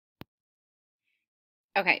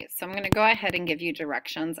Okay, so I'm going to go ahead and give you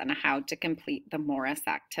directions on how to complete the Morris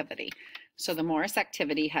activity. So the Morris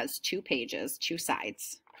activity has 2 pages, 2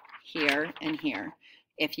 sides, here and here.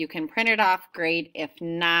 If you can print it off, great. If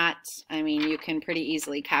not, I mean, you can pretty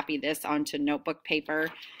easily copy this onto notebook paper,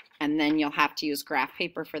 and then you'll have to use graph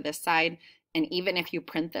paper for this side. And even if you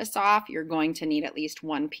print this off, you're going to need at least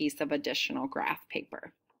 1 piece of additional graph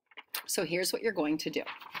paper. So here's what you're going to do.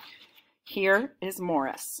 Here is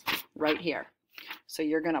Morris, right here. So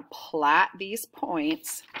you're going to plot these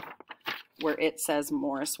points where it says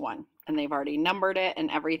Morris 1. And they've already numbered it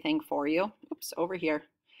and everything for you. Oops, over here.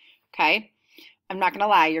 Okay. I'm not going to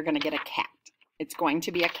lie, you're going to get a cat. It's going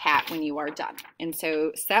to be a cat when you are done. And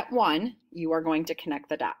so set 1, you are going to connect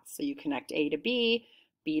the dots. So you connect A to B,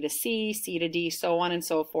 B to C, C to D, so on and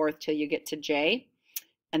so forth till you get to J.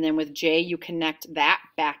 And then with J, you connect that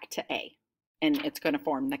back to A. And it's going to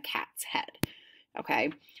form the cat's head.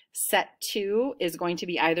 Okay. Set 2 is going to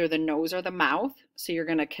be either the nose or the mouth. So you're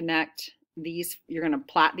going to connect these, you're going to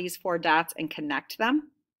plot these 4 dots and connect them.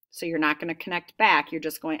 So you're not going to connect back. You're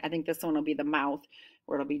just going, I think this one will be the mouth,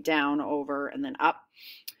 where it'll be down, over, and then up.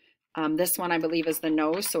 This one I believe is the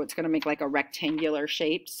nose, so it's going to make like a rectangular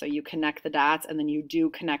shape. So you connect the dots and then you do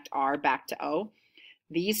connect R back to O.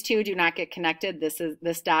 These 2 do not get connected.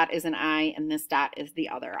 This dot is an I and this dot is the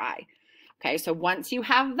other I. Okay, so once you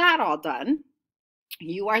have that all done,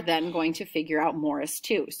 you are then going to figure out Morris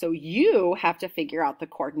 2. So you have to figure out the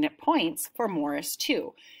coordinate points for Morris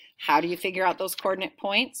 2. How do you figure out those coordinate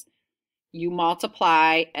points? You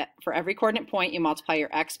multiply, for every coordinate point, you multiply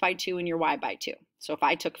your x by 2 and your y by 2. So if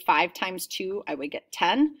I took 5 times 2, I would get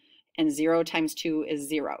 10, and 0 times 2 is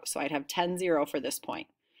 0. So I'd have 10, 0 for this point.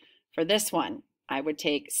 For this one, I would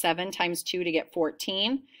take 7 times 2 to get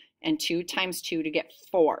 14, and 2 times 2 to get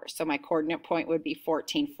 4. So my coordinate point would be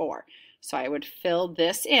 14, 4. So I would fill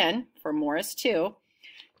this in for Morris 2,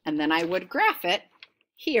 and then I would graph it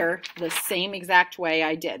here the same exact way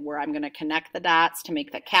I did, where I'm going to connect the dots to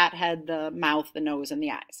make the cat head, the mouth, the nose, and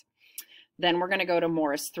the eyes. Then we're going to go to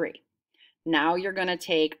Morris 3. Now you're going to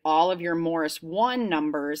take all of your Morris 1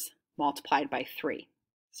 numbers multiplied by 3.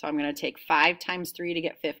 So I'm going to take 5 times 3 to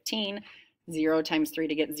get 15, 0 times 3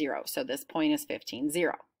 to get 0. So this point is 15,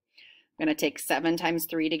 0. I'm going to take 7 times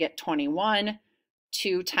 3 to get 21,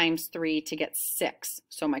 2 times 3 to get 6.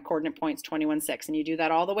 So my coordinate point is 21, 6. And you do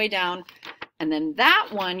that all the way down. And then that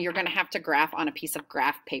one, you're going to have to graph on a piece of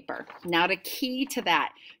graph paper. Now, the key to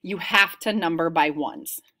that, you have to number by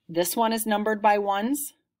ones. This one is numbered by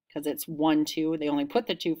ones because it's 1, 2. They only put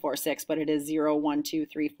the 2, 4, 6, but it is 0, 1, 2,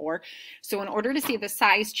 3, 4. So in order to see the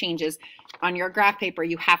size changes on your graph paper,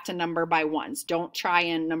 you have to number by ones. Don't try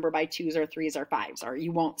and number by 2s or 3s or 5s, or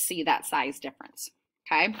you won't see that size difference.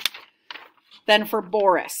 Okay? Then for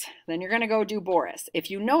Boris, then you're going to go do Boris.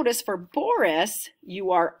 If you notice for Boris,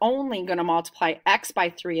 you are only going to multiply x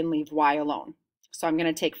by 3 and leave y alone. So I'm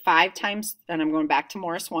going to take 5 times, and I'm going back to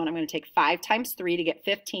Morris 1. I'm going to take 5 times 3 to get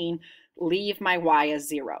 15, leave my y as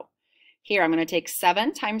 0. Here I'm going to take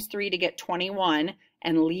 7 times 3 to get 21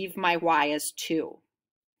 and leave my y as 2.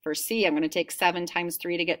 For C, I'm going to take 7 times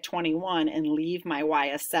 3 to get 21 and leave my y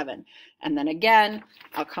as 7. And then again,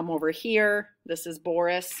 I'll come over here. This is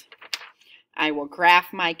Boris. I will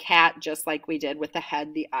graph my cat just like we did with the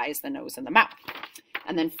head, the eyes, the nose, and the mouth.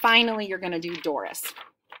 And then finally, you're going to do Doris.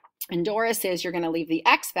 And Doris is you're going to leave the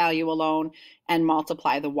x value alone and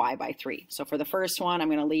multiply the y by 3. So for the first one, I'm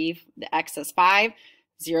going to leave the x as 5.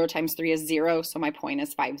 0 times 3 is 0, so my point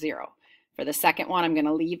is 5, 0. For the second one, I'm going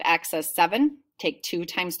to leave x as 7. Take 2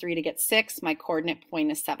 times 3 to get 6. My coordinate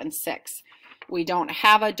point is 7, 6. We don't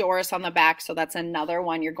have a Doris on the back, so that's another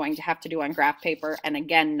one you're going to have to do on graph paper, and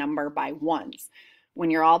again, number by ones. When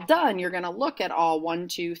you're all done, you're going to look at all 1,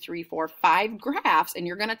 2, 3, 4, 5 graphs, and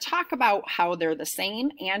you're going to talk about how they're the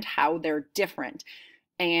same and how they're different.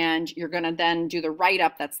 And you're going to then do the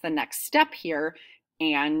write-up, that's the next step here,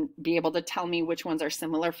 and be able to tell me which ones are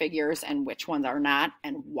similar figures and which ones are not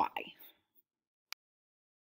and why.